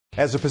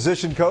As a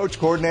position coach,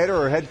 coordinator,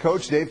 or head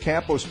coach, Dave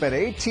Campo spent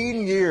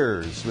 18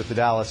 years with the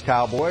Dallas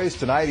Cowboys.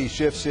 Tonight he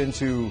shifts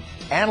into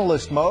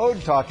analyst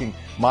mode, talking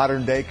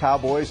modern-day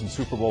Cowboys and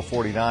Super Bowl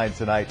 49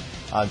 tonight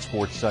on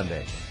Sports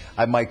Sunday.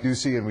 I'm Mike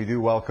Ducey, and we do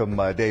welcome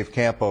Dave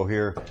Campo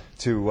here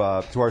to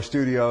our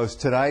studios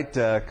tonight.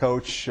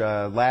 Coach,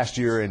 last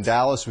year in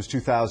Dallas was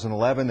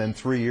 2011, then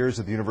 3 years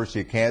at the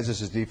University of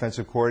Kansas as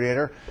defensive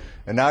coordinator.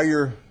 And now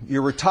you're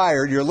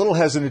retired. You're a little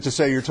hesitant to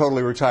say you're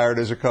totally retired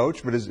as a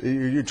coach, but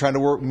you're trying to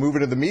move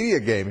into the media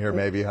game here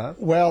maybe, huh?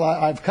 Well,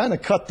 I've kind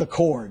of cut the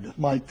cord,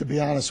 Mike, to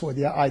be honest with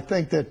you. I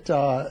think that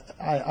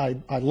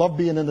I love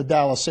being in the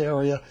Dallas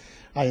area.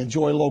 I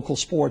enjoy local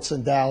sports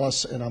in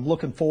Dallas, and I'm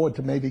looking forward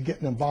to maybe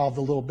getting involved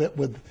a little bit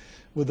with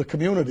the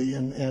community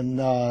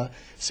and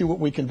see what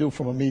we can do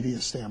from a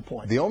media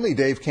standpoint. The only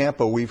Dave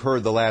Campo we've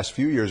heard the last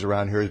few years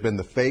around here has been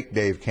the fake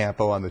Dave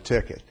Campo on the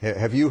ticket.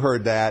 Have you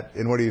heard that,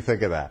 and what do you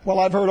think of that? Well,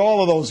 I've heard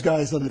all of those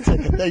guys on the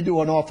ticket. They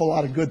do an awful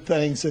lot of good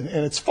things, and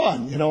it's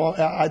fun. You know,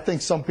 I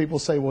think some people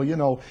say, well, you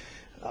know,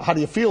 how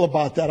do you feel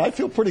about that? I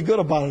feel pretty good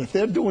about it. If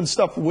they're doing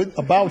stuff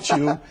about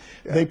you, yeah,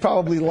 they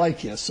probably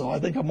like you. So I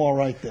think I'm all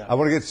right there. I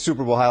want to get to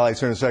Super Bowl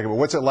highlights here in a second, but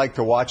what's it like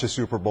to watch a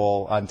Super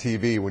Bowl on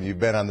TV when you've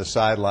been on the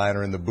sideline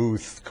or in the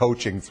booth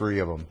coaching three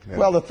of them? You know?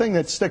 Well, the thing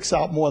that sticks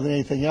out more than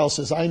anything else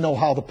is I know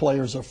how the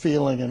players are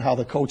feeling and how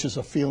the coaches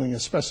are feeling,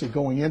 especially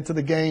going into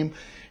the game.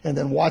 And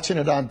then watching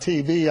it on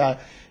TV,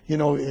 you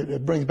know,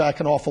 it brings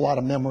back an awful lot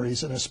of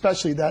memories, and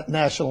especially that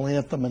national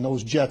anthem and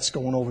those jets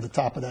going over the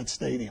top of that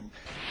stadium.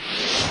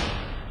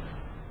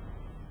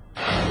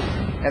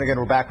 And again,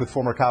 we're back with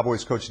former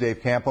Cowboys coach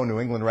Dave Campo.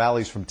 New England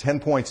rallies from 10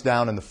 points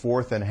down in the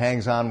fourth and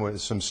hangs on with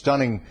some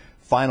stunning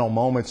final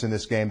moments in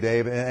this game,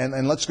 Dave.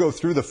 And let's go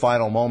through the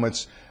final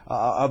moments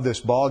of this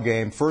ball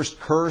game. First,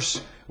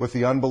 Curse with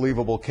the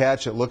unbelievable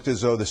catch. It looked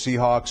as though the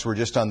Seahawks were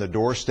just on the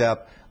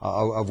doorstep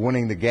of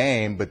winning the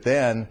game, but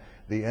then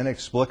the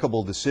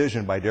inexplicable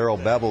decision by Darrell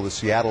Bevell, the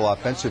Seattle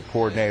offensive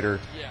coordinator,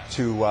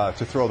 to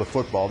throw the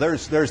football.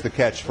 There's the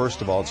catch,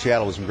 first of all.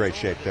 Seattle was in great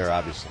shape there,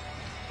 obviously.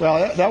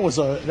 Well, that was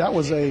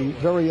a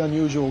very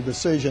unusual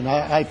decision.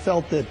 I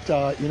felt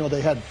that you know,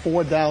 they had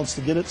 4 downs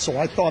to get it, so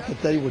I thought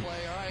that they would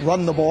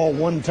run the ball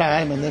one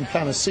time and then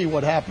kind of see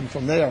what happened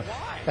from there.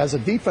 As a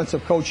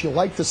defensive coach, you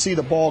like to see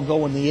the ball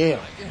go in the air,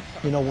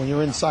 you know, when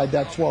you're inside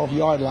that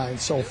 12-yard line.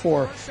 So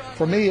for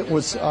me, it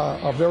was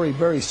a very,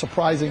 very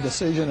surprising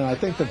decision, and I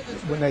think that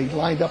when they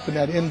lined up in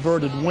that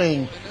inverted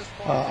wing,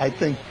 I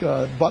think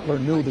Butler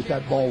knew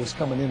that ball was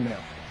coming in there.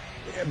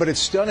 But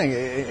it's stunning,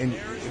 and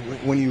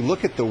when you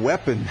look at the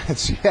weapon that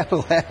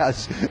Seattle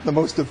has, the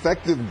most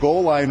effective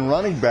goal line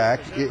running back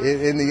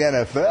in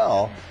the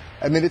NFL.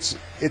 I mean,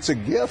 it's a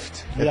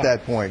gift at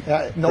that point for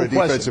a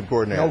defensive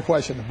coordinator. No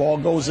question. The ball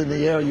goes in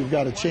the air, you've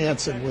got a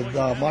chance, and with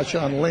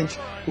Marshawn Lynch,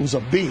 who's a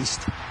beast,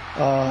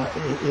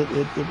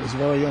 it was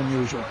very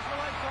unusual.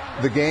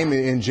 The game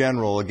in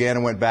general, again,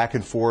 it went back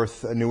and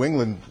forth. New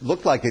England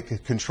looked like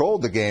it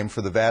controlled the game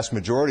for the vast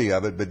majority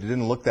of it, but it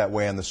didn't look that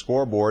way on the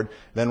scoreboard.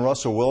 Then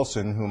Russell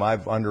Wilson, whom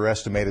I've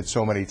underestimated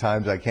so many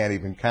times I can't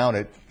even count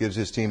it, gives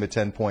his team a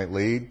 10-point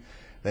lead.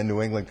 Then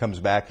New England comes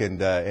back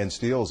and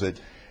steals it.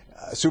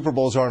 Super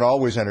Bowls aren't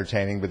always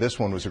entertaining, but this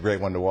one was a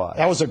great one to watch.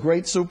 That was a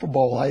great Super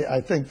Bowl.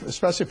 I think,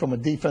 especially from a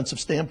defensive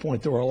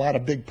standpoint, there were a lot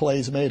of big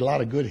plays made, a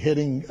lot of good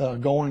hitting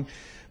going.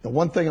 The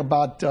one thing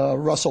about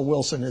Russell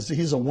Wilson is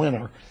he's a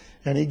winner,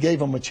 and he gave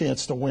them a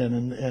chance to win,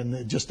 and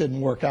it just didn't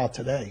work out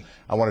today.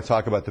 I want to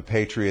talk about the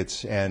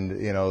Patriots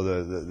and, you know,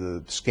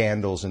 the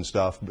scandals and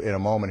stuff in a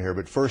moment here,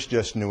 but first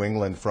just New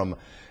England from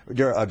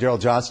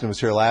Gerald Johnston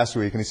was here last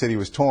week, and he said he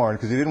was torn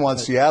because he didn't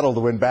want Seattle to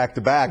win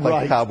back-to-back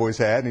like the Cowboys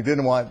had, and he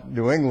didn't want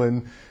New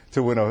England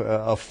to win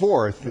a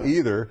fourth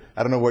either.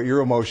 I don't know what your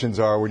emotions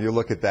are when you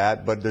look at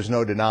that, but there's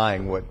no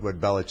denying what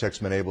Belichick's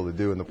been able to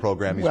do in the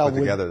program he's put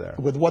together there.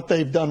 With what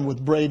they've done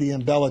with Brady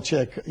and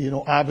Belichick, you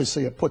know,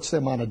 obviously it puts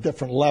them on a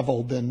different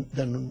level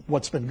than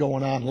what's been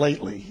going on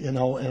lately, you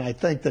know, and I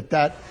think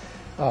that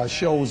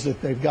shows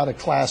that they've got a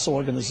class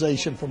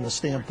organization from the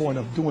standpoint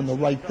of doing the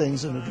right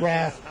things in the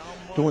draft,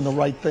 doing the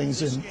right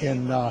things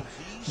in the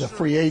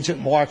free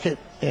agent market,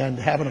 and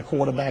having a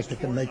quarterback that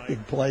can make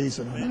big plays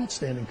and an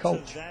outstanding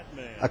coach.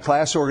 A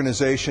class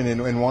organization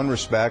in one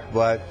respect,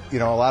 but, you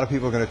know, a lot of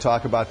people are going to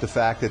talk about the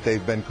fact that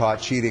they've been caught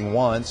cheating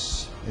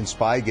once in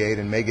Spygate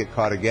and may get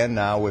caught again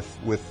now with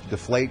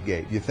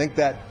Deflategate. Do you think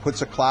that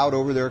puts a cloud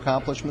over their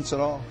accomplishments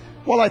at all?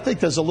 Well, I think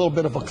there's a little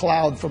bit of a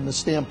cloud from the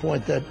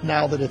standpoint that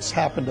now that it's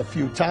happened a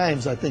few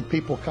times, I think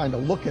people kind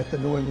of look at the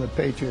New England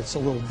Patriots a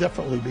little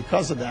differently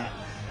because of that.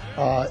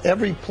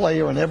 Every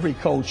player and every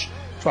coach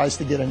tries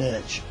to get an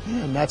edge,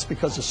 and that's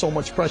because there's so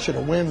much pressure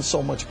to win,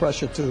 so much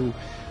pressure to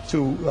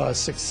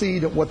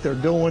succeed at what they're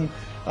doing.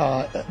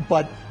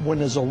 But when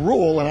there's a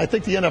rule, and I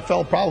think the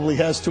NFL probably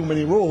has too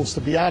many rules,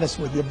 to be honest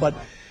with you, but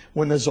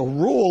when there's a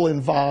rule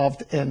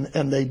involved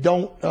and they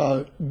don't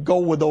go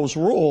with those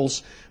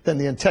rules, then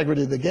the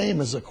integrity of the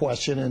game is a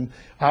question. And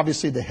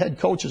obviously the head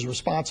coach is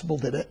responsible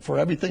for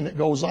everything that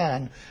goes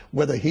on,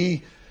 whether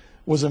he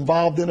was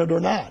involved in it or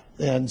not.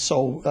 And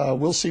so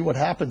we'll see what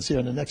happens here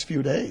in the next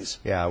few days.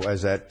 Yeah,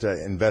 as that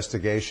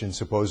investigation,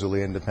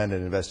 supposedly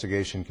independent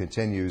investigation,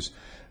 continues,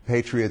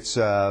 Patriots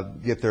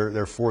get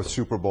their fourth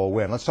Super Bowl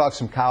win. Let's talk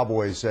some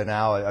Cowboys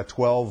now. A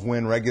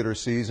 12-win regular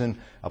season,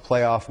 a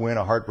playoff win,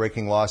 a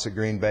heartbreaking loss at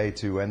Green Bay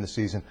to end the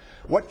season.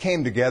 What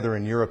came together,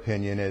 in your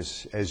opinion,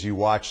 as you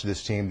watched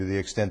this team to the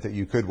extent that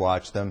you could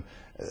watch them,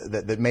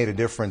 that made a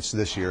difference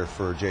this year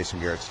for Jason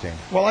Garrett's team?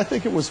 Well, I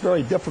think it was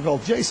very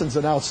difficult. Jason's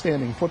an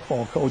outstanding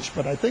football coach,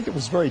 but I think it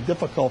was very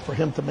difficult for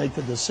him to make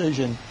the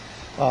decision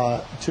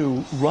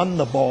to run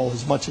the ball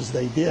as much as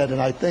they did.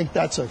 And I think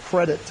that's a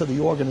credit to the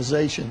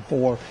organization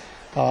for,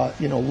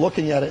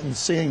 looking at it and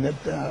seeing that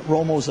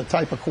Romo's the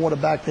type of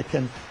quarterback that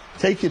can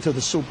take you to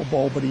the Super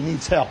Bowl, but he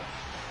needs help.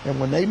 And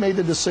when they made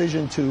the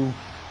decision to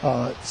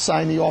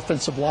sign the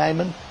offensive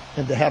lineman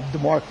and to have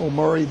DeMarco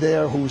Murray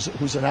there,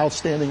 who's an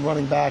outstanding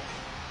running back,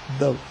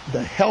 the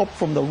help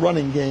from the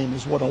running game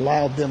is what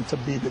allowed them to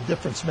be the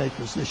difference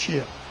makers this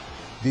year.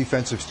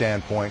 Defensive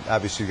standpoint,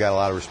 obviously you got a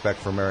lot of respect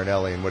for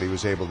Marinelli and what he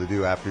was able to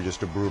do after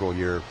just a brutal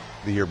year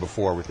the year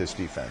before with this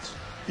defense.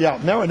 Yeah,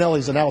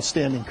 Marinelli's an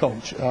outstanding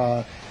coach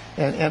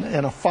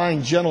and a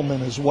fine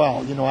gentleman as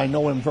well. I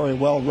know him very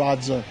well.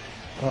 Rod's a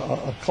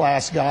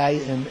class guy,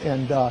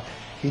 and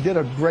he did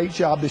a great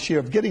job this year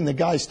of getting the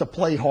guys to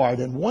play hard.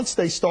 And once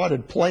they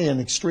started playing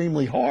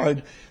extremely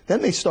hard,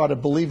 then they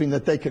started believing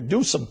that they could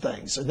do some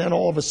things. And then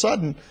all of a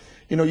sudden,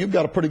 you've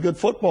got a pretty good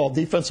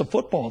defensive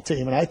football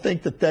team. And I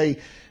think that they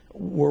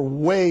were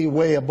way,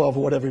 way above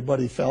what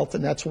everybody felt,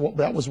 and that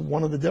was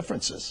one of the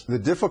differences. The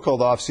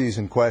difficult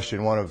offseason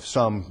question, one of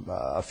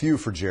a few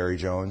for Jerry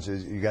Jones,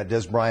 is you got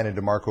Des Bryant and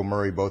DeMarco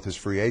Murray both as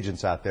free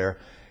agents out there.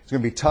 It's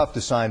going to be tough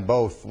to sign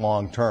both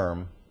long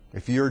term.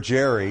 If you're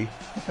Jerry,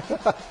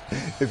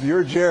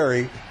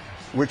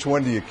 which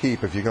one do you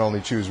keep if you can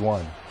only choose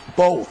one?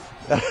 Both.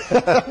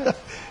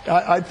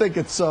 I think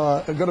it's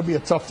going to be a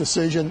tough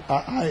decision.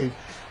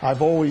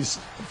 I've always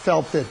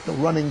felt that the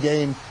running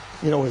game,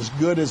 as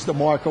good as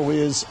DeMarco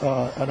is,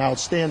 an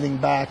outstanding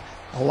back,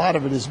 a lot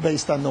of it is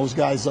based on those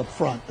guys up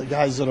front, the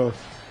guys that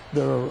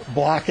are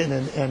blocking.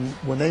 And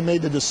when they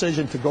made the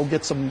decision to go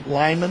get some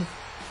linemen,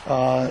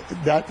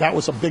 that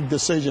was a big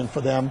decision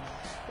for them.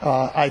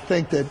 I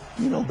think that,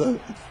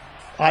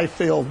 I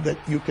feel that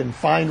you can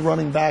find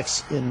running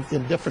backs in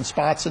different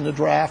spots in the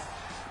draft,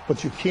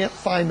 but you can't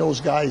find those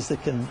guys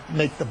that can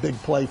make the big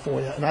play for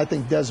you. And I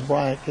think Des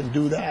Bryant can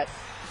do that.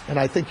 And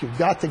I think you've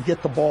got to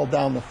get the ball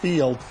down the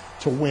field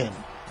to win.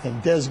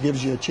 And Des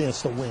gives you a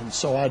chance to win.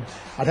 So I'd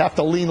have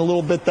to lean a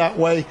little bit that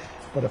way.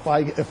 But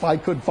if I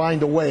could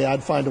find a way,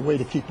 I'd find a way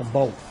to keep them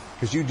both.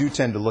 Because you do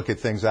tend to look at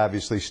things,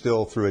 obviously,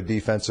 still through a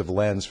defensive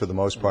lens for the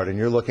most part. And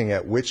you're looking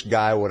at which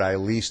guy would I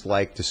least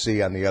like to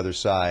see on the other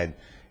side,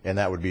 and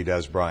that would be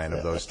Des Bryant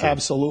of those two.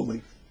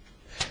 Absolutely.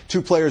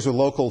 Two players with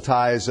local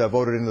ties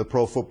voted into the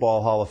Pro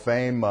Football Hall of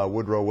Fame.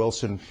 Woodrow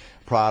Wilson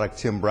product,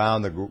 Tim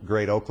Brown, the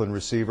great Oakland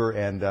receiver,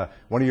 and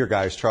one of your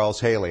guys,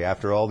 Charles Haley,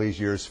 after all these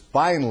years,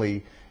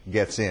 finally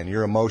gets in.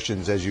 Your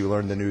emotions as you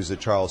learned the news that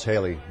Charles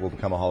Haley will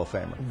become a Hall of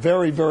Famer?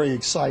 Very, very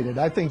excited.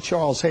 I think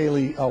Charles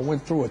Haley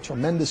went through a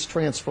tremendous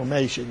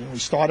transformation. We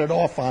started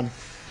off on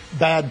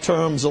bad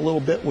terms a little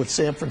bit with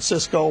San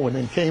Francisco and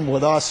then came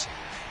with us,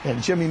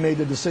 and Jimmy made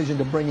the decision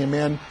to bring him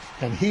in,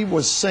 and he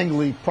was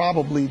singly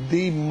probably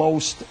the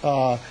most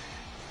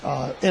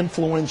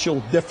influential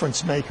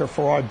difference maker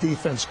for our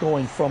defense,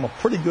 going from a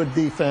pretty good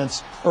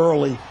defense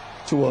early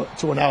to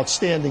an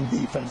outstanding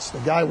defense. The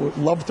guy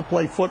loved to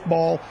play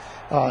football.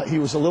 He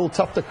was a little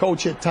tough to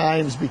coach at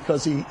times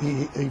because he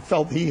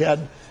felt he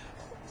had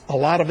a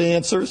lot of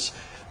answers,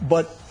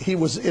 but he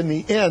was in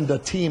the end a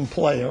team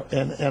player,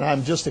 and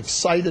I'm just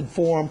excited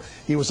for him.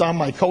 He was on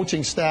my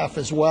coaching staff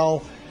as well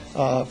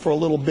for a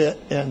little bit,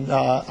 and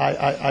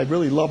I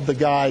really love the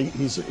guy.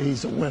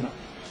 He's a winner.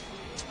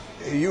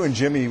 You and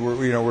Jimmy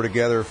were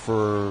together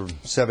for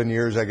 7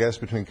 years, I guess,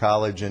 between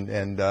college and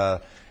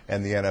the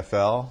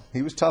NFL.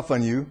 He was tough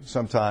on you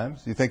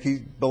sometimes. Do you think he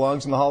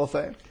belongs in the Hall of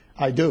Fame?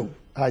 I do.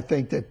 I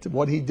think that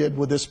what he did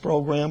with this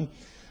program,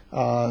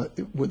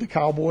 with the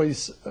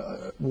Cowboys,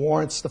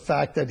 warrants the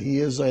fact that he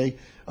is a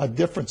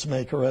difference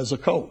maker as a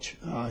coach.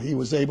 He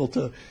was able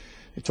to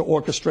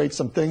orchestrate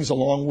some things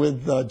along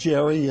with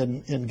Jerry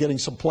in getting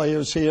some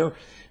players here,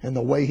 and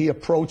the way he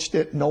approached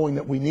it, knowing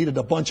that we needed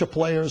a bunch of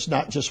players,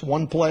 not just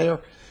one player.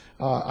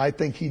 I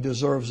think he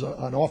deserves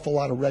an awful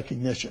lot of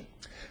recognition.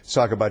 Let's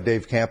talk about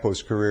Dave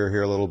Campo's career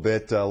here a little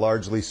bit.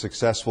 Largely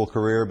successful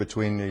career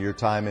between your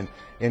time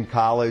in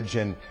college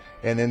and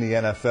in the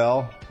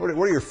NFL. What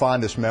are your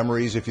fondest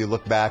memories if you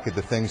look back at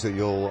the things that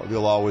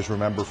you'll always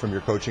remember from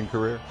your coaching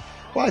career?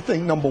 Well, I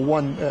think number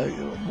one,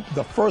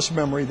 the first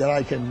memory that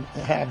I can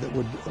have that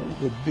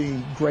would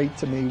be great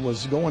to me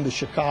was going to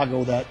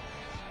Chicago that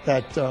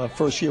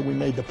first year we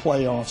made the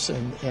playoffs,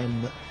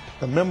 and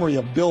the memory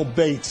of Bill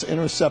Bates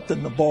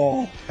intercepting the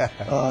ball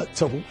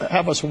to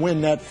have us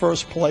win that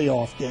first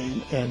playoff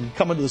game, and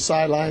coming to the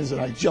sidelines,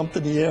 and I jumped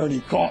in the air and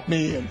he caught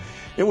me, and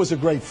it was a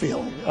great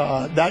feeling.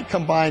 That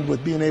combined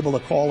with being able to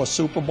call a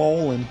Super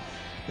Bowl and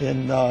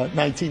in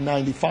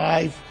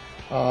 1995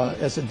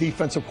 as a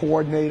defensive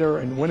coordinator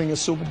and winning a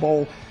Super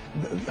Bowl.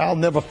 I'll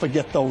never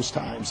forget those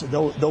times.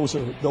 Those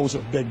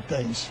are big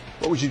things.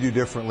 What would you do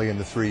differently in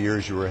the 3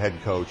 years you were head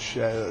coach?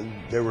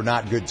 There were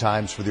not good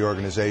times for the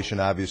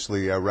organization,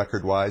 obviously,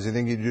 record-wise.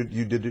 Anything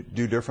you did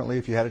do differently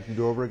if you had it to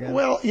do over again?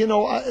 Well,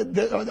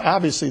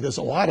 obviously there's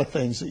a lot of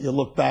things that you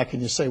look back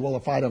and you say, well,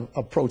 if I'd have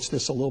approached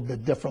this a little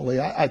bit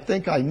differently. I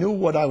think I knew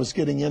what I was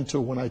getting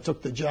into when I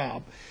took the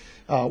job.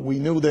 We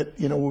knew that,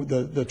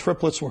 the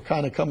triplets were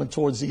kind of coming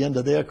towards the end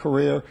of their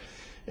career.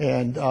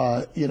 And,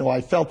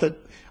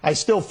 I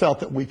still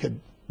felt that we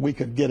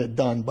could get it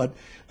done. But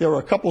there were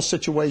a couple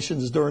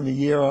situations during the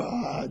year.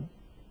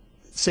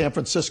 San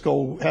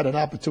Francisco had an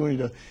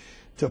opportunity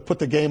to put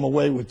the game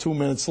away with 2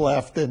 minutes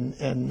left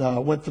and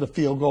went for the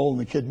field goal,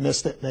 and the kid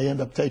missed it, and they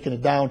ended up taking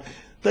it down.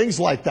 Things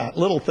like that,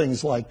 little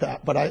things like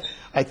that. But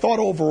I thought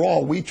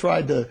overall we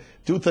tried to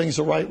do things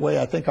the right way.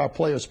 I think our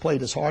players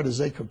played as hard as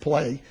they could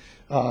play.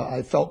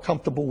 I felt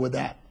comfortable with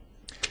that.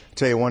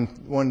 Tell you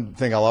one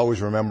thing I'll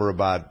always remember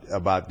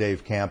about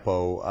Dave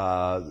Campo.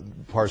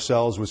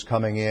 Parcells was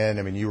coming in.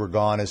 I mean, you were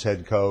gone as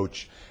head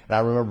coach, and I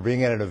remember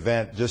being at an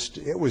event.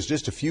 It was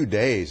just a few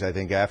days, I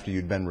think, after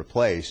you'd been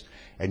replaced,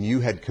 and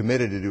you had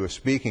committed to do a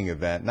speaking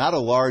event, not a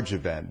large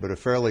event, but a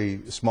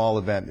fairly small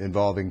event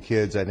involving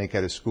kids, I think,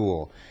 at a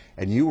school,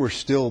 and you were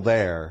still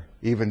there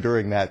even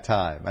during that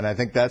time. And I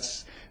think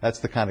that's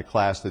the kind of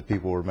class that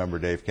people remember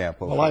Dave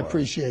Campo for. Well, I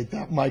appreciate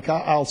that, Mike.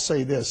 I'll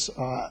say this.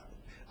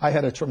 I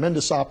had a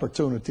tremendous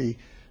opportunity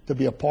to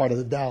be a part of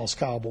the Dallas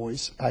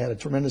Cowboys. I had a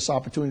tremendous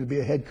opportunity to be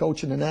a head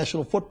coach in the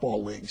National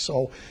Football League.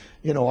 So,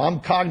 I'm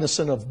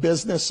cognizant of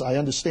business. I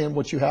understand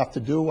what you have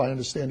to do. I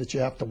understand that you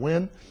have to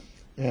win.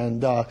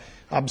 And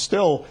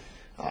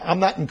I'm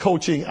not in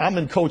coaching. I'm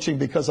in coaching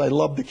because I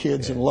love the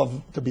kids and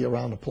love to be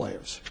around the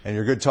players. And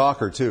you're a good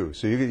talker, too.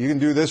 So you can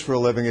do this for a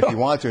living if you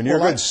want to. And you're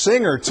a good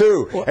singer,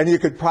 too. And you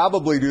could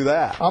probably do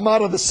that. I'm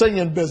out of the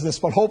singing business,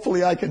 but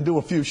hopefully I can do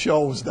a few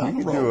shows down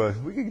the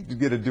road. We could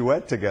get a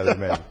duet together,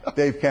 man.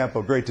 Dave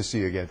Campo, great to see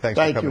you again. Thanks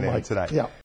for coming in tonight. Yeah.